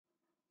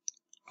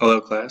Hello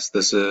class,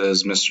 this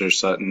is Mr.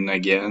 Sutton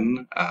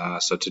again.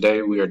 So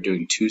today we are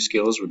doing two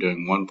skills. We're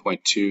doing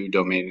 1.2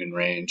 domain and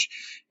range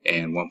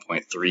and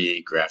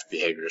 1.3 graph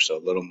behavior. So a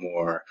little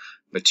more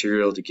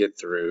material to get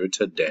through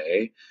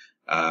today.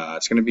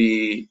 It's going to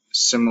be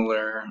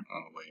similar.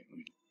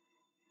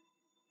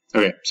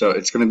 Okay, so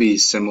it's going to be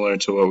similar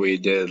to what we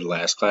did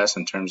last class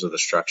in terms of the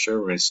structure.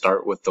 We're going to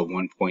start with the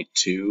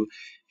 1.2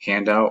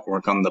 handout,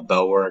 work on the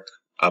bell work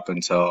up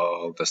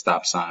until the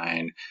stop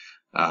sign.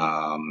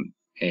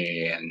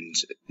 And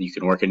you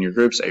can work in your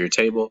groups at your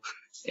table,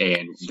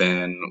 and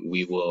then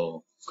we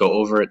will go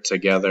over it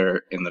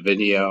together in the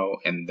video,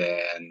 and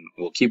then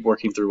we'll keep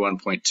working through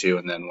 1.2,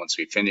 and then once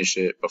we finish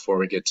it, before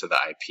we get to the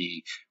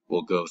IP,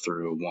 we'll go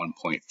through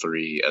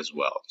 1.3 as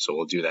well. So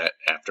we'll do that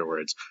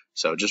afterwards.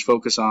 So just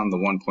focus on the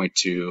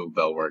 1.2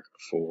 bell work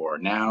for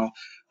now.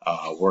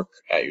 Work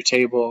at your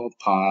table,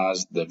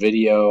 pause the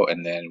video,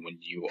 and then when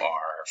you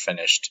are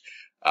finished,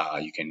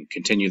 you can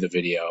continue the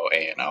video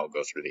and I'll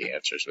go through the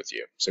answers with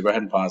you. So go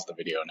ahead and pause the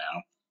video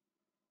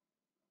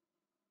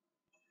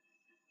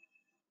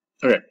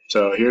now. Okay,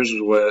 so here's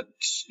what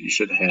you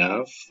should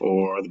have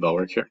for the bell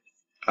work here.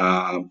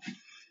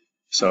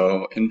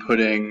 So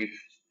inputting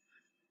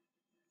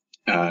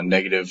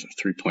negative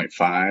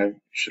 3.5, you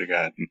should have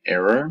got an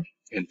error.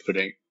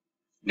 Inputting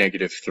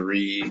negative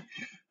 3,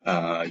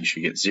 you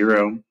should get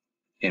 0.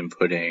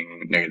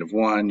 Inputting negative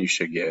 1, you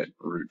should get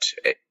root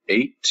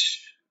 8.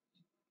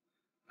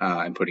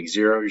 Inputting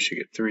 0, you should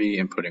get 3.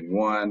 Inputting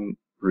 1,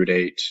 root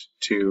 8,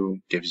 2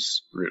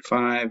 gives root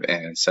 5,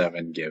 and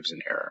 7 gives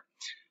an error.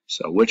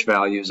 So which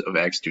values of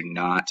x do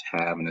not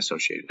have an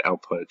associated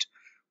output?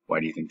 Why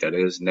do you think that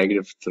is?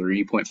 Negative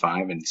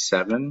 3.5 and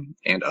 7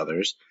 and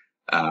others.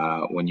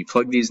 When you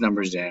plug these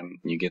numbers in,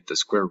 you get the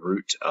square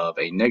root of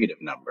a negative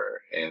number,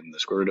 and the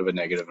square root of a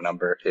negative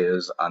number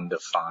is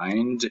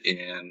undefined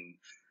in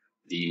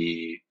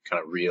the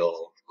kind of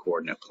real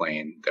coordinate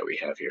plane that we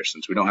have here.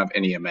 Since we don't have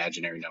any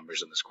imaginary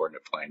numbers in this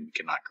coordinate plane, we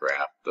cannot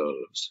graph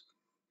those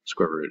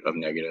square root of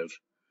negative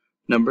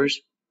numbers.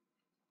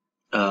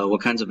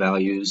 What kinds of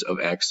values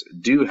of x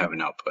do have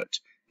an output?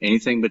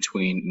 Anything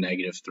between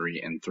negative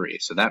 3 and 3.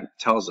 So that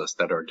tells us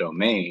that our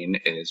domain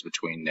is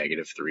between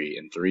negative 3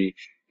 and 3,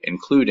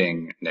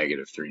 including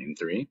negative 3 and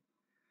 3.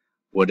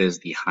 What is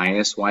the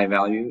highest y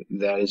value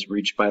that is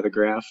reached by the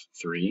graph?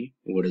 3.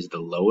 What is the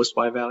lowest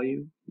y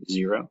value?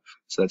 0.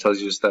 So that tells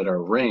you that our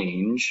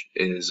range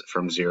is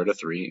from 0 to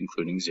 3,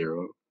 including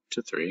 0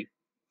 to 3.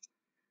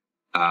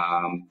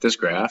 This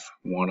graph,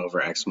 1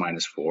 over x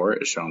minus 4,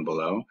 is shown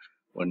below.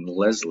 When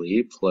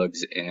Leslie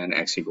plugs in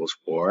x equals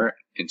 4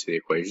 into the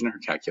equation, her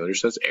calculator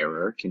says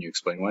error. Can you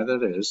explain why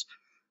that is?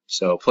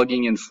 So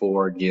plugging in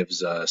 4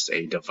 gives us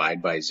a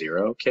divide by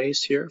 0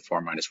 case here. 4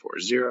 minus 4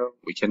 is 0.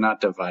 We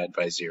cannot divide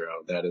by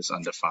 0. That is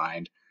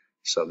undefined.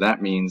 So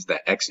that means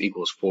that x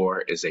equals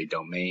 4 is a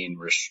domain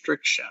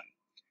restriction.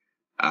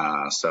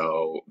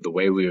 So the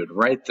way we would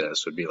write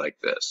this would be like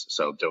this.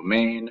 So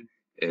domain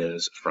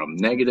is from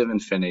negative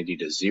infinity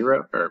to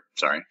 0,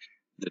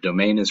 the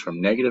domain is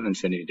from negative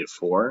infinity to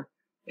 4.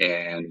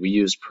 And we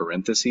use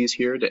parentheses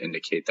here to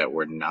indicate that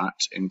we're not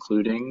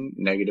including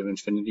negative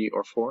infinity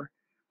or 4.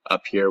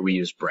 Up here, we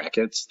use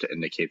brackets to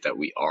indicate that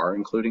we are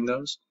including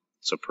those.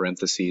 So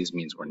parentheses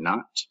means we're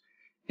not.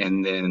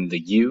 And then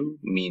the U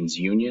means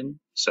union.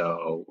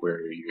 So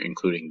we're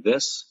including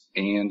this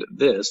and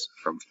this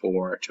from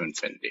 4 to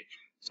infinity.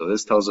 So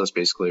this tells us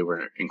basically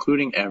we're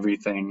including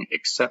everything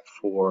except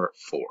for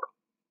 4.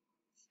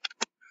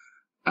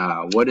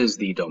 What is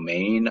the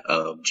domain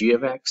of g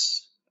of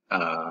x?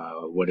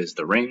 What is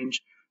the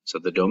range? So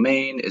the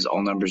domain is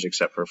all numbers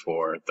except for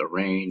 4. The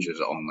range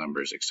is all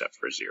numbers except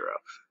for 0.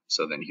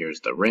 So then here's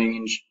the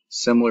range,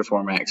 similar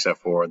format except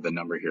for the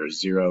number here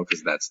is 0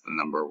 because that's the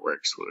number we're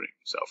excluding.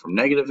 So from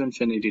negative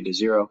infinity to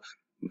 0,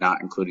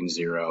 not including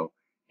 0,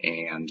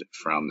 and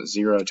from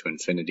 0 to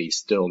infinity,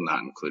 still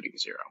not including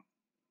 0.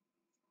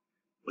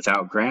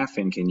 Without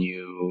graphing, can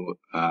you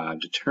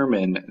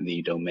determine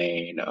the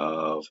domain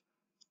of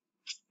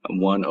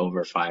 1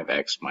 over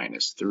 5x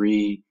minus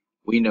 3?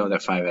 We know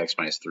that 5x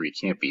minus 3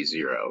 can't be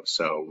 0,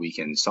 so we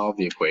can solve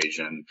the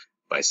equation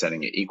by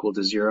setting it equal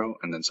to 0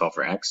 and then solve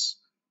for x.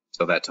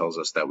 So that tells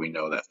us that we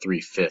know that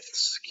 3/5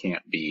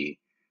 can't be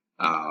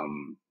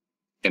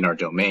in our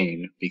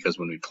domain, because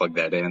when we plug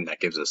that in, that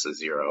gives us a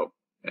 0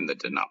 in the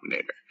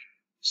denominator.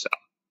 So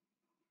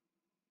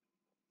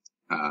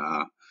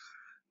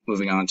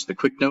moving on to the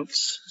quick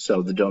notes.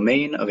 So the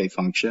domain of a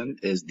function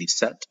is the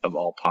set of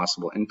all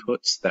possible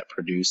inputs that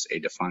produce a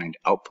defined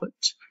output.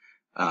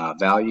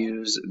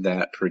 Values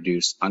that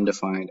produce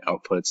undefined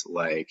outputs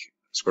like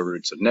square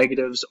roots of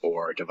negatives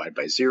or divide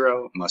by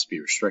 0 must be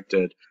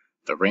restricted.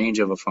 The range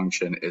of a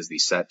function is the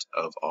set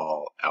of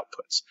all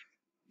outputs.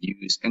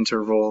 Use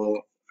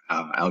interval,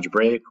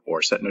 algebraic,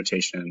 or set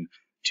notation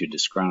to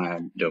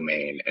describe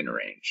domain and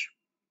range.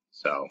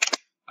 So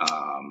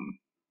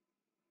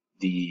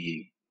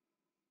the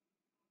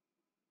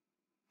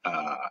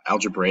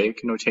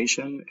algebraic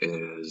notation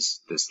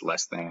is this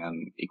less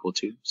than, equal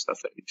to,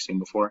 stuff that you've seen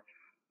before.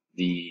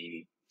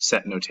 The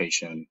set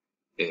notation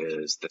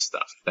is this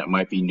stuff. That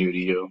might be new to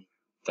you,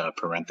 the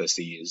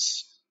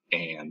parentheses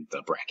and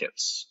the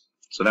brackets.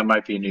 So that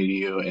might be new to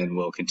you, and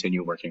we'll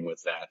continue working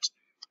with that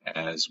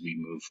as we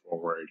move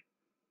forward.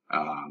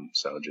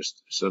 So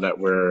just so that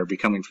we're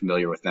becoming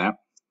familiar with that,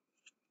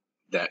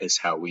 that is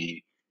how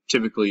we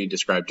typically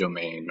describe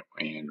domain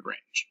and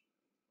range.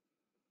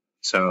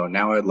 So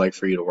now I'd like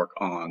for you to work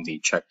on the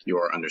check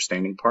your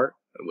understanding part,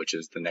 which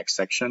is the next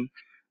section.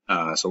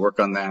 So work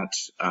on that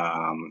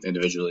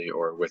individually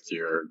or with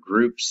your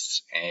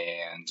groups,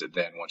 and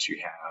then once you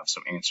have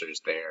some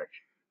answers there,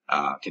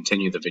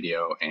 continue the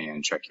video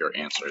and check your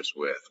answers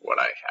with what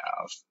I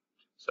have.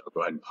 So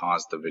go ahead and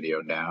pause the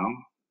video now.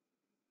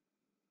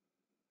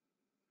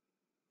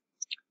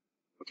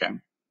 Okay,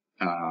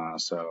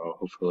 so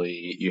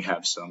hopefully you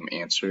have some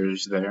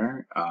answers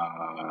there.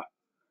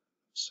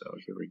 So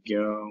here we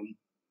go.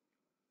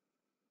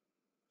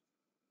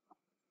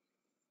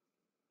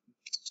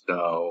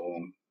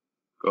 So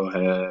go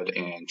ahead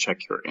and check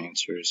your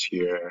answers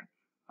here.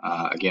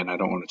 Again, I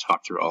don't want to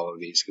talk through all of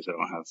these because I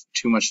don't have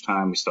too much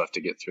time. We still have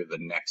to get through the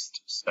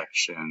next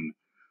section.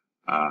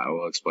 I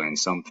will explain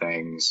some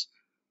things.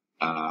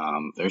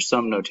 There's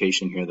some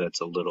notation here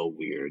that's a little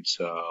weird,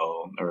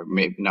 so, or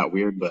maybe not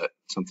weird, but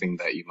something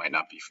that you might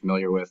not be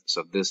familiar with.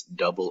 So this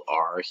double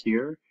R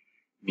here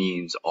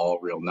means all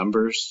real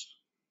numbers,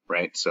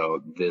 right?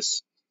 So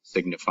this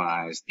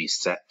signifies the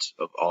set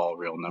of all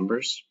real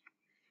numbers.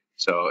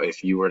 So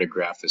if you were to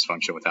graph this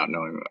function without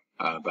knowing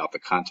about the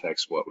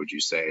context, what would you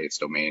say its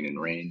domain and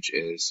range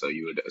is? So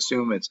you would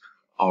assume it's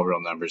all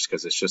real numbers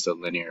because it's just a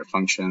linear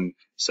function.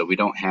 So we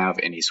don't have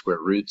any square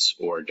roots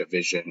or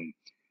division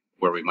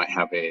where we might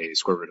have a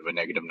square root of a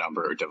negative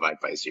number or divide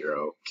by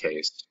 0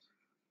 case.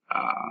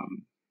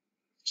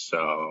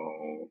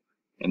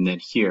 And then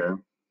here,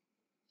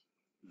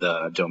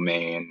 the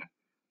domain,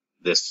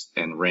 this,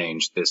 and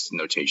range, this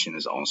notation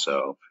is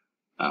also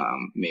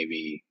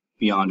maybe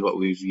beyond what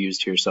we've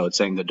used here. So it's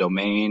saying the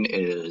domain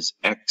is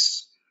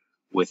X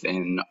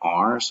within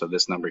R. So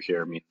this number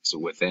here means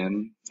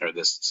within, or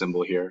this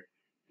symbol here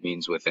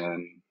means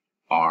within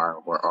R,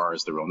 where R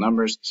is the real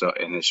numbers. So,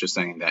 and it's just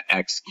saying that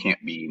X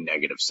can't be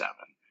 -7,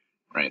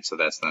 right? So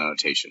that's the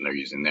notation they're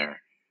using there.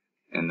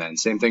 And then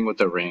same thing with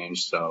the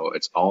range. So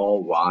it's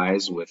all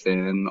Y's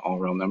within all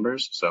real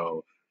numbers.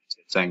 So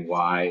it's saying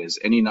Y is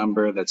any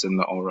number that's in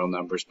the all real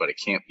numbers, but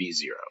it can't be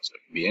 0. So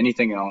it can be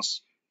anything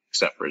else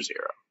except for 0.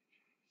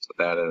 So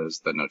that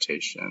is the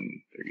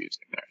notation they're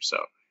using there.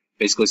 So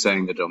basically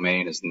saying the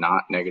domain is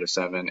not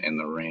 -7 and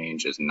the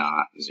range is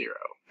not 0.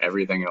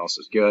 Everything else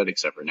is good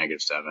except for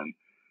 -7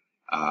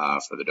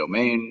 for the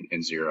domain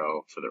and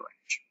 0 for the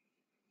range.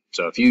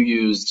 So if you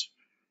used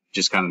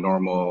just kind of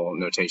normal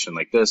notation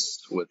like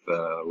this with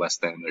less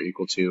than or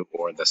equal to,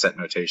 or the set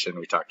notation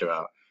we talked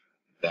about,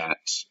 that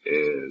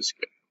is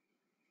good.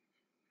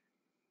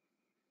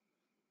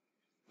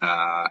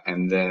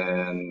 And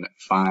then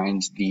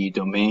find the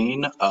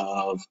domain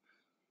of,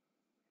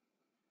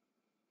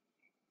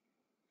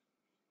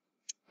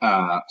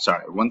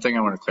 sorry, one thing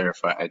I want to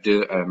clarify,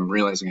 I'm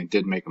realizing I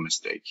did make a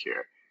mistake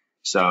here.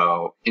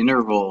 So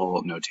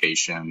interval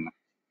notation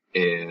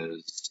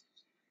is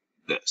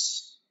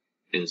this,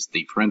 is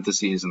the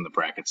parentheses and the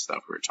bracket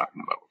stuff we were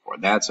talking about before.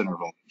 That's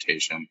interval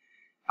notation.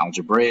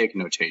 Algebraic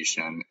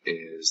notation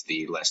is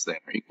the less than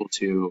or equal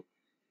to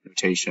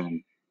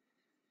notation.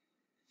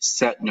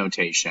 Set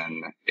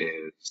notation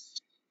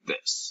is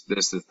this.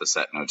 This is the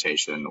set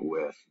notation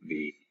with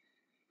the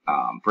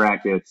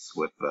brackets,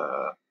 with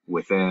the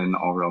within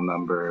all real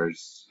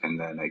numbers, and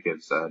then it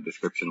gives a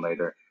description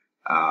later.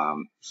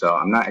 So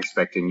I'm not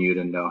expecting you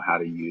to know how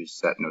to use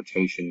set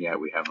notation yet.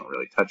 We haven't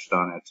really touched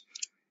on it.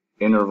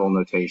 Interval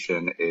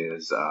notation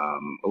is a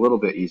little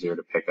bit easier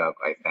to pick up,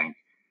 I think.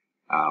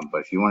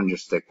 But if you want to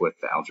just stick with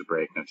the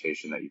algebraic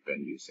notation that you've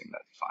been using,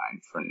 that's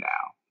fine for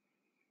now.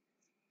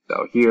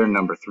 So here,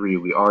 number 3,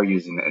 we are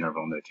using the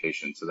interval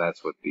notation. So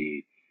that's with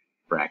the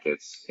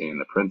brackets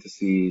and the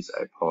parentheses.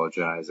 I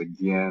apologize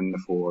again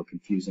for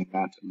confusing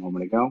that a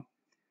moment ago.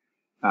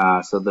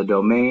 So the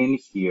domain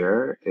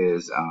here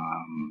is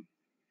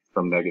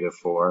from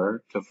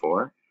 -4 to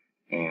 4.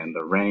 And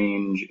the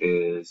range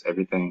is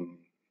everything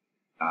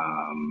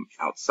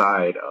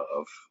outside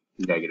of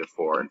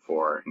 -4 and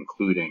 4,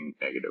 including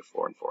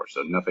 -4 and 4.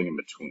 So nothing in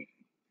between.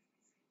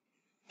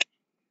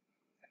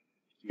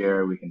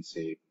 Here we can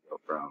see we go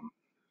from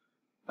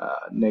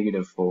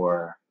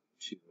 -4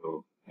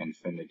 to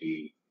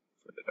infinity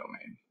for the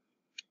domain.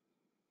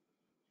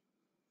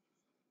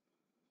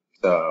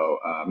 So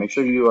make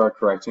sure you are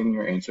correcting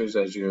your answers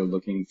as you're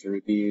looking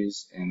through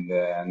these, and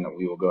then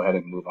we will go ahead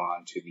and move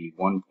on to the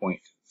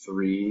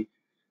 1.3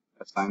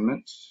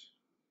 assignment.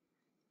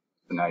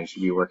 So now you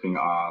should be working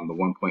on the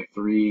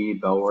 1.3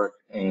 bell work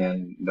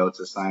and notes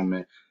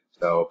assignment.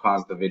 So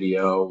pause the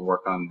video,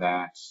 work on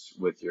that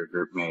with your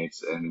group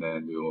mates, and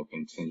then we will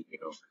continue.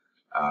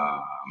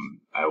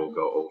 I will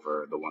go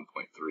over the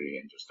 1.3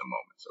 in just a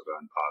moment. So go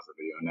ahead and pause the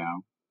video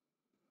now.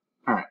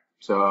 All right.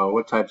 So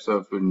what types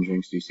of food and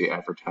drinks do you see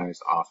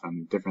advertised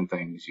often? Different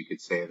things you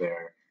could say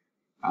there.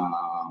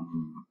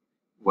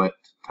 What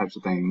types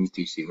of things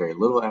do you see very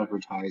little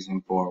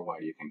advertising for? Why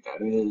do you think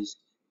that is?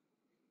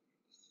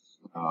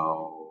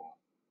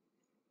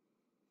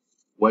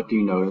 What do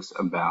you notice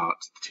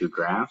about the two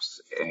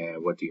graphs,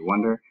 and what do you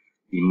wonder?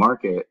 The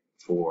market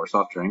for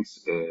soft drinks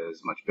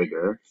is much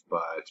bigger,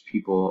 but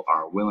people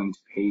are willing to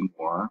pay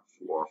more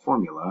for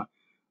formula.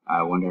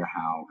 I wonder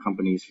how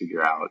companies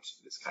figure out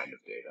this kind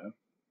of data.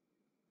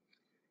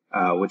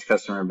 Which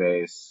customer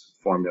base,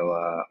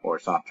 formula, or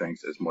soft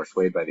drinks is more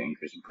swayed by the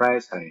increase in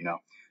price? How do you know?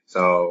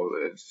 So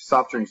if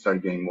soft drinks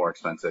started getting more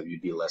expensive,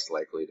 you'd be less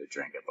likely to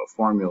drink it. But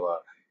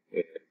formula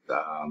is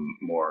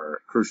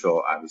more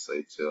crucial,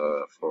 obviously,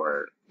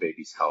 for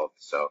baby's health.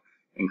 So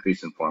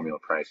increase in formula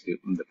price,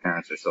 the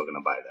parents are still going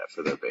to buy that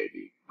for their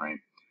baby, right?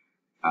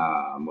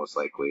 Most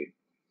likely.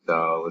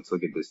 So let's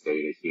look at this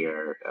data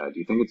here. Do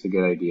you think it's a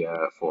good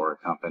idea for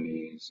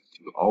companies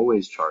to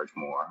always charge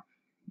more?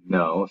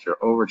 No, if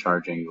you're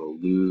overcharging, you'll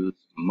lose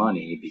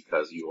money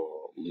because you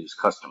will lose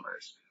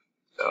customers.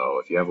 So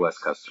if you have less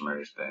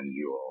customers, then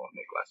you will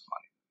make less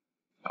money.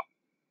 So,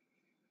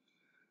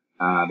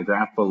 the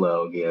graph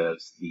below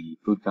gives the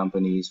food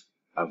companies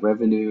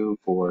revenue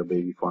for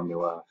baby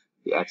formula.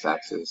 The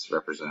x-axis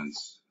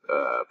represents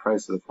the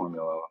price of the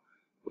formula.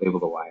 Label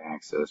the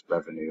y-axis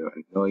revenue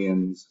in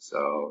millions.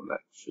 So that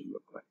should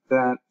look like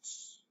that.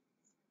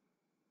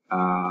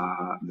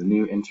 The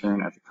new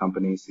intern at the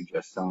company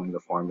suggests selling the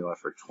formula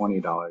for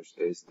 $20.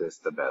 Is this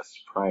the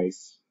best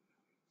price?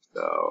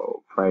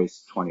 So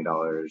price $20,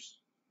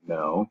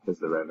 no, because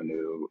the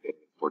revenue is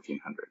 $1,400.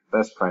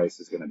 Best price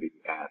is going to be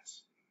at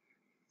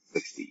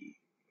 $60.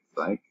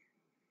 Like,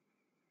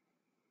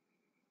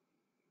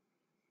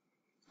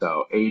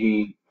 so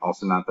 80,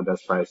 also not the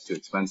best price, too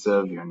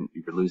expensive. You're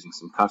losing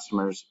some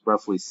customers.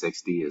 Roughly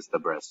 60 is the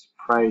best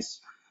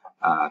price,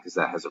 because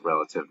that has a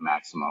relative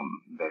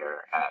maximum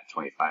there at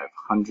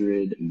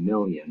 2,500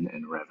 million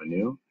in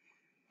revenue.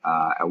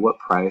 At what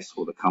price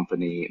will the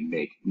company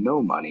make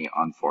no money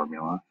on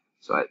formula?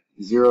 So at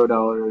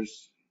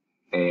 $0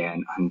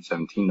 and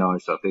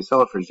 $117. So if they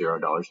sell it for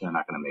 $0, they're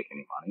not going to make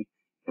any money.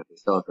 If they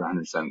sell it for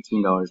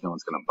 $117, no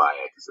one's going to buy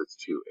it because it's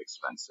too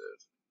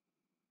expensive.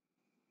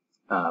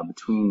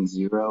 Between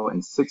 0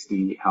 and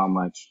 60, how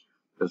much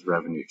does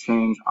revenue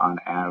change on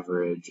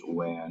average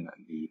when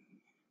the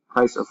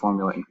price of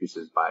formula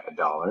increases by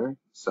 $1?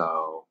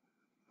 So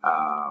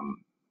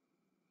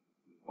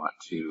want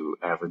to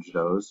average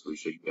those. We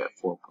should get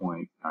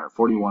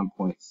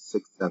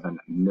 41.67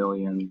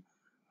 million.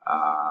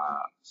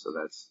 So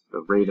that's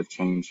the rate of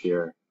change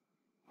here.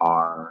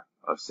 R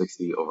of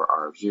 60 over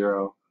R of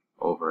 0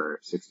 over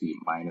 60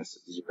 minus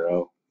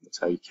 0. That's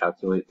how you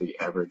calculate the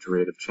average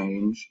rate of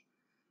change.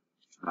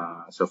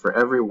 So for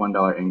every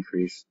 $1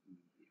 increase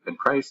in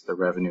price, the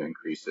revenue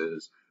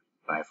increases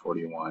by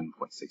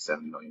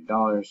 $41.67 million.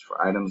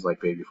 For items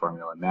like baby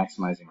formula,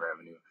 maximizing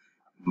revenue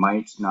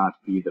might not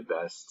be the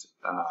best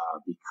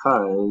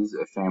because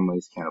if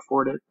families can't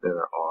afford it,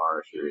 there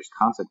are serious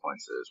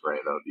consequences,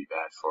 right? That would be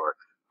bad for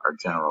our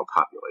general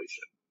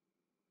population.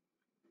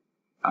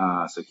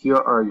 So here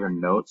are your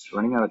notes.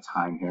 Running out of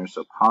time here,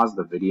 so pause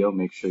the video.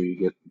 Make sure you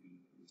get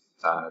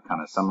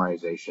kind of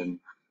summarization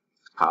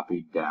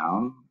copied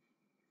down.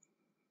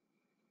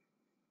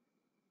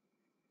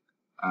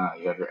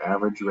 You have your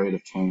average rate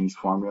of change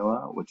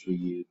formula, which we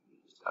used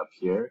up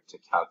here to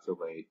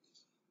calculate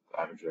the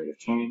average rate of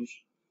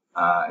change.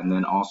 And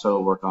then also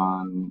work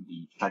on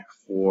the check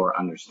for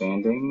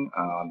understanding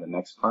on the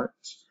next part.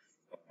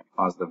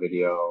 Pause the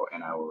video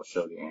and I will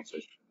show the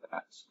answers for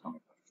that coming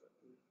up.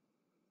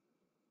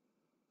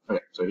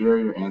 Okay, so here are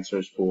your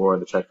answers for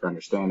the check for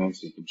understanding,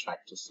 so you can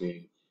check to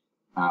see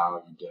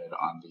how you did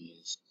on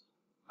these.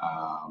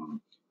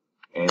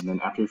 And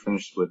then after you're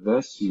finished with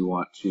this, you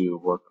want to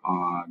work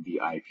on the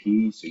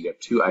IP. So you have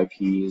two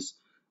IPs.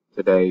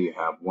 Today you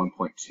have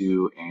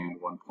 1.2 and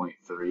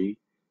 1.3.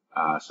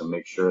 So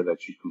make sure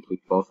that you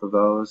complete both of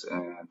those,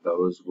 and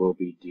those will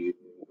be due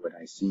when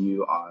I see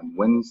you on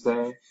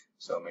Wednesday.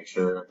 So make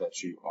sure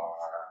that you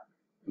are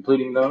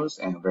completing those,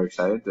 and I'm very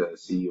excited to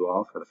see you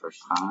all for the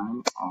first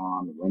time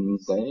on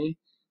Wednesday.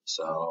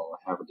 So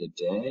have a good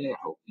day. I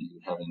hope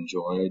you have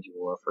enjoyed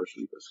your first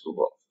week of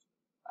school.